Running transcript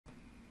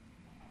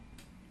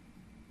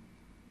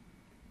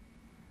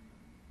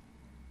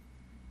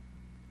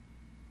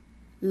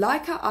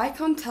Leica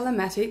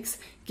iCONtelematics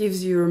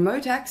gives you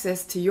remote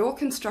access to your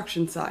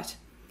construction site.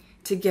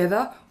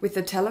 Together with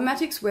the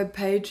Telematics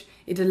webpage,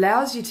 it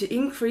allows you to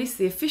increase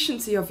the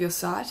efficiency of your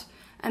site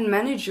and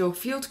manage your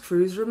field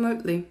crews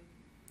remotely.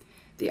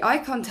 The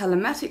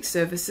iCONtelematics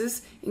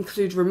services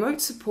include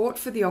remote support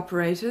for the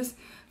operators,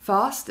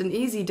 fast and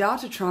easy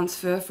data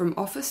transfer from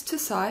office to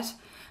site,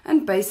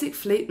 and basic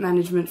fleet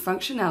management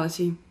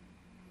functionality.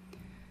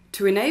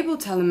 To enable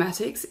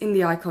telematics in the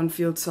iCON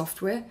field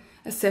software,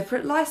 a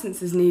separate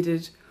license is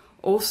needed.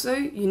 Also,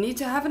 you need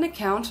to have an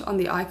account on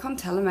the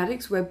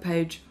iCONtelematics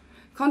webpage.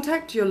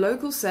 Contact your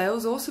local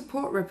sales or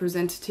support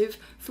representative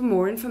for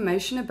more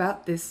information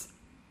about this.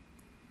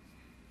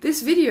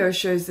 This video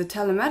shows the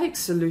telematics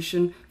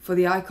solution for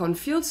the iCON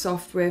field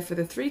software for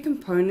the three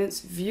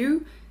components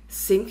View,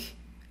 Sync,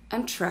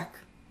 and Track.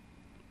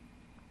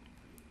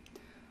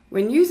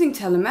 When using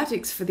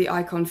telematics for the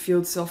iCON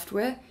field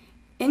software,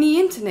 any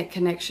internet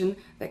connection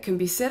that can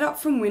be set up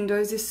from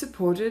Windows is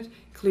supported,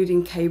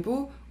 including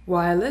cable,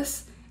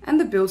 wireless, and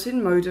the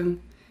built-in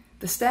modem.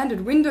 The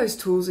standard Windows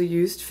tools are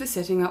used for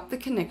setting up the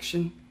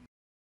connection.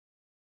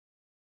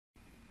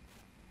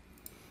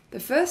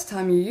 The first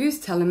time you use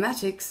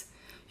telematics,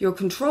 your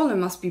controller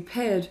must be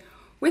paired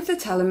with the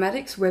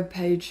Telematics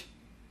webpage.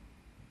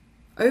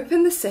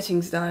 Open the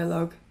Settings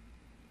dialog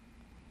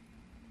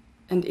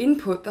and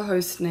input the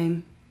host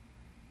name.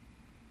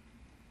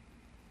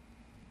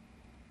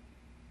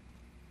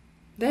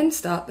 Then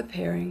start the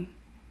pairing.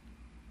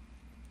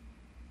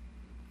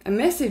 A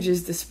message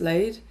is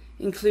displayed,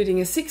 including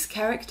a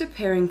 6-character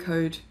pairing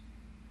code.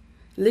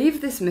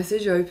 Leave this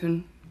message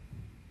open.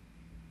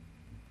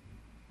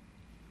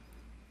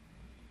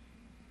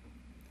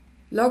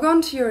 Log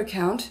on to your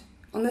account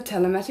on the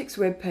Telematics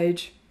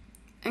webpage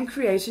and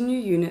create a new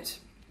unit.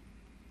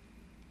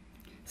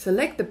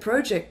 Select the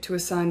project to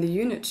assign the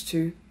unit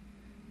to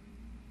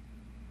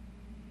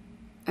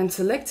and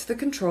select the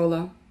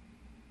controller.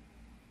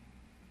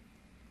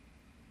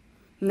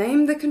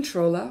 Name the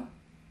controller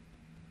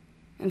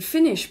and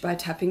finish by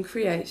tapping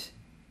Create.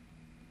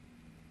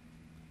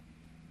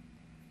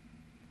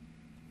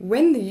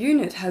 When the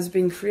unit has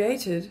been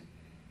created,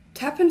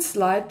 tap and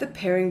slide the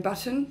pairing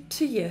button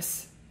to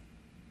Yes.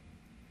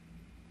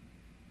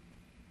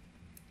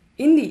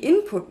 In the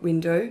Input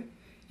window,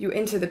 you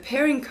enter the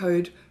pairing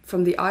code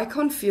from the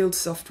iCON field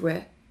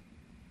software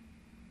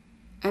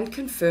and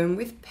confirm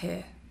with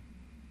Pair.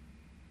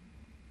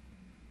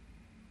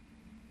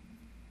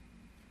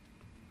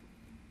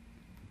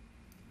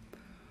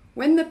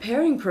 When the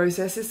pairing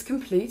process is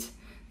complete,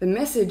 the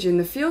message in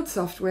the field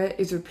software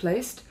is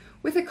replaced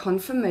with a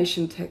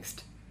confirmation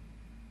text.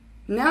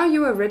 Now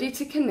you are ready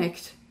to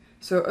connect,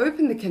 so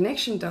open the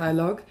connection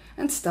dialog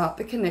and start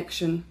the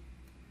connection.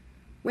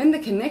 When the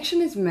connection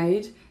is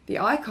made, the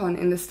icon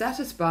in the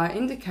status bar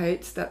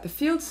indicates that the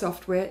field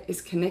software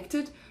is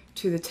connected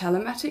to the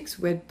Telematics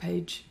web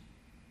page.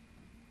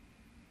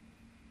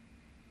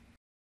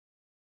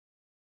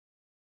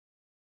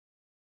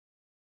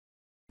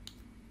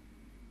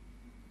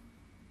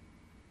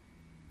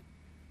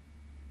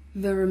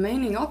 The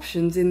remaining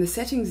options in the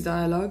Settings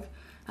dialog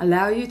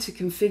allow you to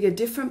configure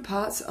different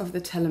parts of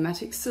the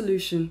telematics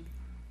solution.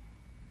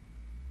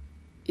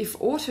 If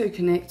Auto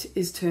Connect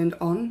is turned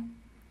on,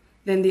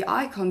 then the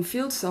iCON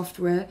field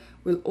software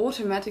will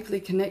automatically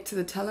connect to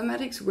the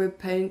telematics web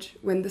page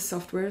when the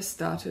software is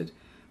started,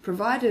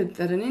 provided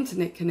that an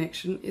internet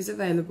connection is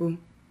available.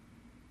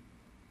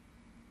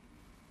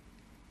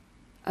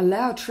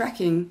 Allow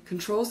Tracking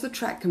controls the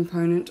track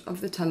component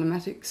of the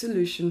telematics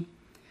solution.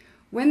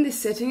 When this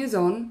setting is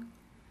on,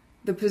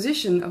 the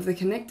position of the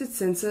connected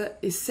sensor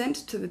is sent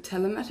to the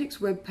Telematics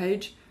web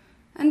page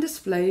and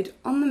displayed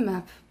on the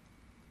map.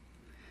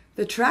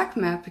 The track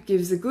map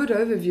gives a good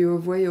overview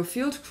of where your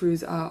field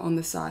crews are on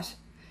the site.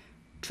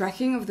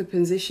 Tracking of the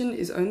position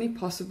is only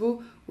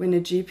possible when a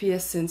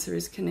GPS sensor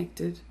is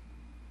connected.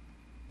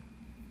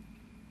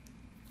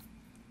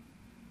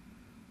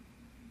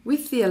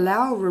 With the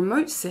Allow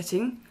Remote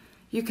setting,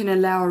 you can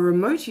allow a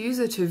remote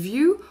user to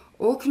view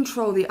or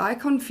control the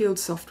iCON field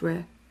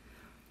software.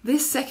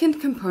 This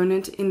second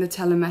component in the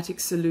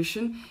telematics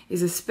solution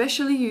is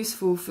especially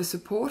useful for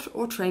support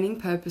or training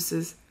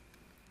purposes.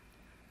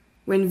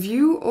 When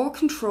View or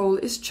Control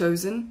is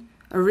chosen,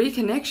 a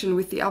reconnection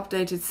with the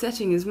updated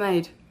setting is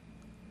made.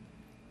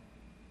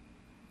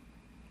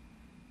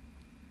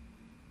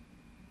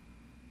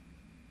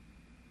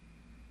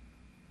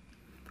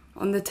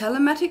 On the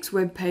Telematics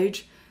web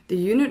page, the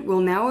unit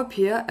will now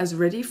appear as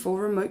ready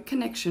for remote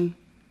connection.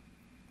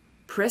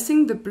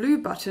 Pressing the blue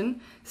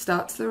button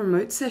starts the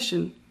remote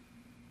session.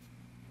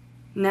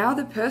 Now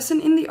the person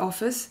in the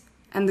office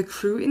and the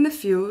crew in the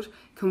field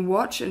can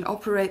watch and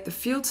operate the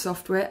field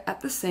software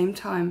at the same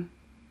time.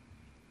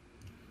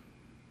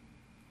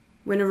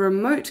 When a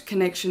remote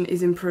connection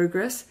is in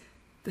progress,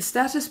 the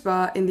status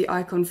bar in the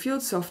iCON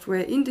field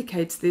software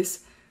indicates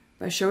this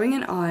by showing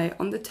an eye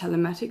on the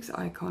telematics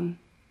icon.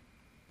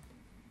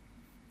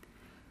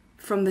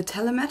 From the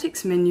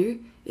telematics menu,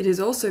 it is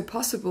also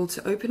possible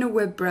to open a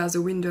web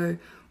browser window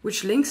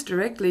which links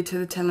directly to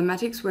the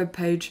telematics web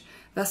page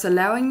thus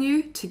allowing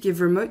you to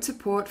give remote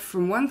support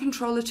from one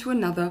controller to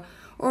another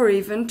or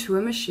even to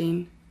a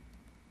machine.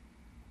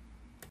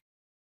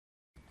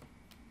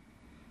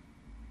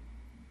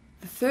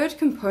 The third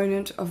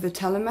component of the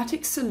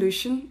Telematics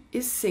solution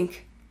is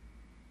sync.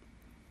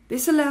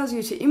 This allows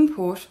you to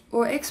import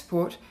or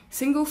export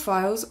single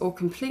files or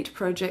complete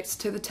projects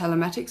to the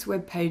Telematics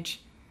web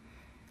page.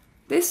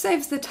 This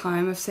saves the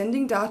time of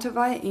sending data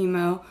via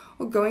email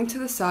or going to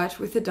the site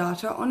with the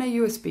data on a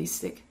USB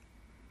stick.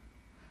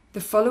 The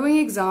following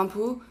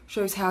example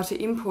shows how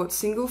to import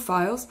single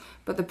files,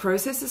 but the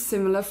process is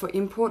similar for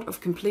import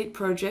of complete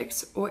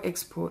projects or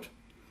export.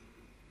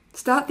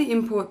 Start the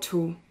import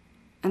tool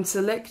and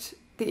select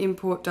the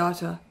import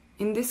data,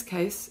 in this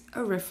case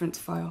a reference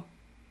file.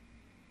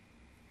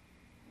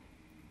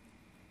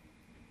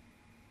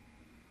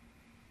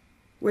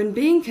 When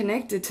being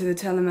connected to the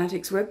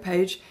Telematics web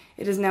page,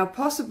 it is now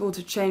possible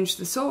to change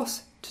the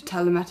source to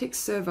Telematics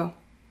server.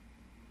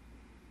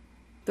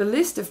 The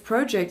list of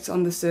projects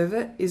on the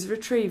server is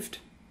retrieved.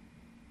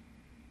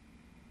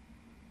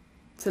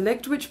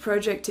 Select which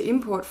project to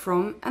import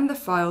from and the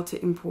file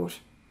to import.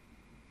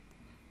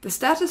 The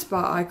status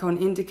bar icon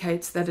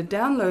indicates that a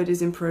download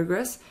is in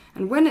progress,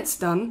 and when it's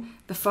done,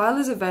 the file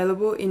is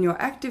available in your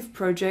active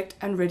project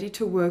and ready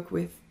to work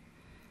with.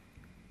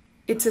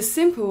 It's as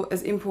simple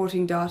as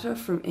importing data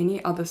from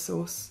any other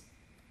source.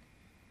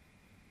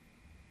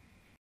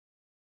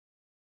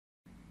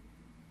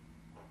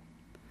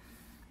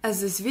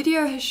 As this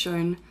video has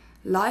shown,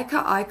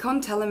 Leica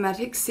Icon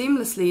Telematics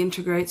seamlessly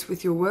integrates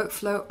with your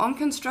workflow on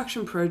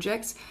construction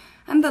projects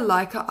and the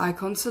Leica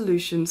Icon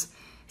solutions,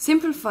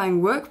 simplifying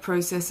work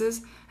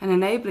processes and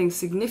enabling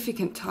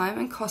significant time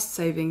and cost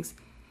savings.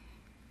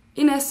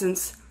 In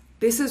essence,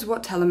 this is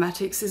what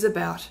telematics is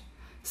about: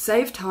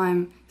 save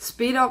time,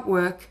 speed up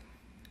work,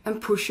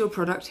 and push your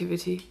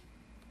productivity.